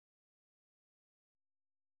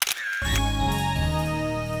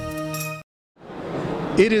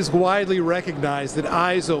It is widely recognized that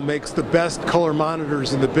EIZO makes the best color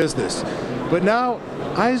monitors in the business. But now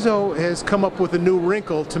EIZO has come up with a new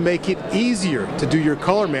wrinkle to make it easier to do your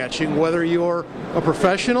color matching, whether you're a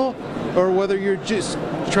professional or whether you're just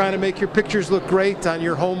trying to make your pictures look great on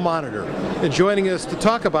your home monitor. And joining us to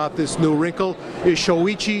talk about this new wrinkle is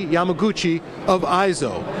Shoichi Yamaguchi of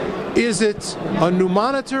EIZO. Is it a new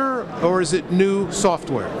monitor or is it new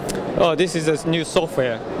software? Oh, this is a new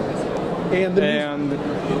software. And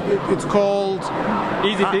it's called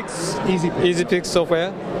EasyPIX. EasyPIX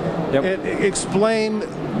software. Yep. And explain,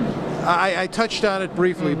 I touched on it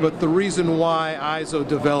briefly, but the reason why EIZO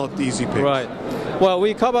developed EasyPIX. Right. Well,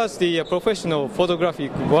 we cover the professional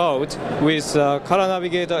photographic world with Color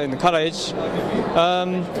Navigator and Color Edge.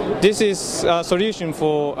 This is a solution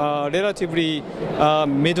for relatively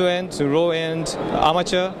mid-end to low-end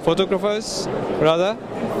amateur photographers, rather.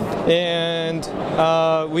 And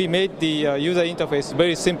we made the user interface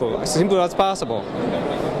very simple, as simple as possible,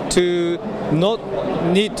 to not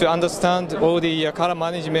need to understand all the color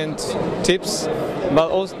management tips,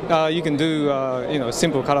 but also you can do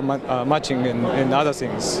simple color matching and other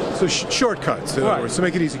things. So shortcuts, in other words, to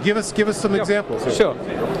make it easy. Give us some examples. Sure.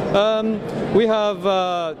 We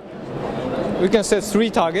have we can set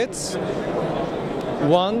 3 targets.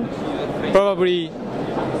 One, probably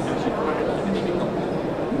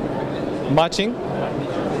matching,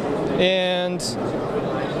 and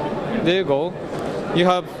there you go. You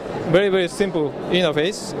have very simple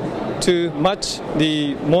interface to match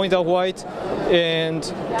the monitor white and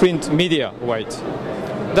print media white.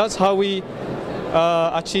 That's how we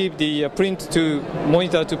achieve the print to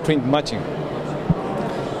monitor to print matching.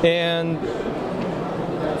 And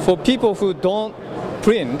for people who don't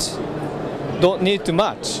print, don't need to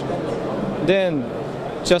match, then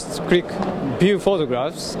just click view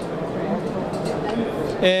photographs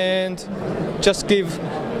and just give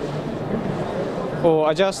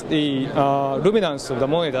or adjust the luminance of the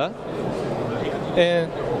monitor,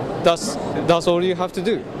 and that's all you have to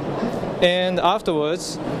do. And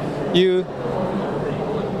afterwards, you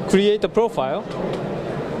create a profile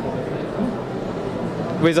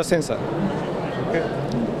with a sensor. Okay.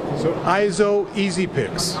 So EIZO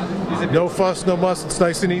EasyPIX. No fuss, no muss. It's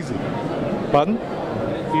nice and easy. Pardon?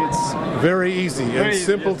 It's very easy and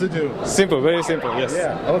simple to do. Simple, very simple, yes.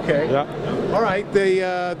 Yeah, okay. Yeah. All right,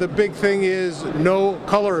 the big thing is no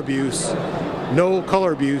color abuse. No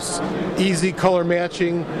color abuse. Easy color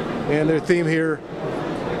matching, and their theme here,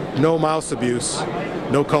 no mouse abuse,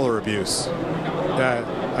 no color abuse.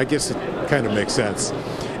 I guess it kind of makes sense.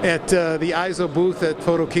 At the EIZO booth at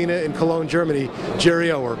Photokina in Cologne, Germany,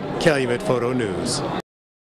 Jerry Ower, Calumet Photo News.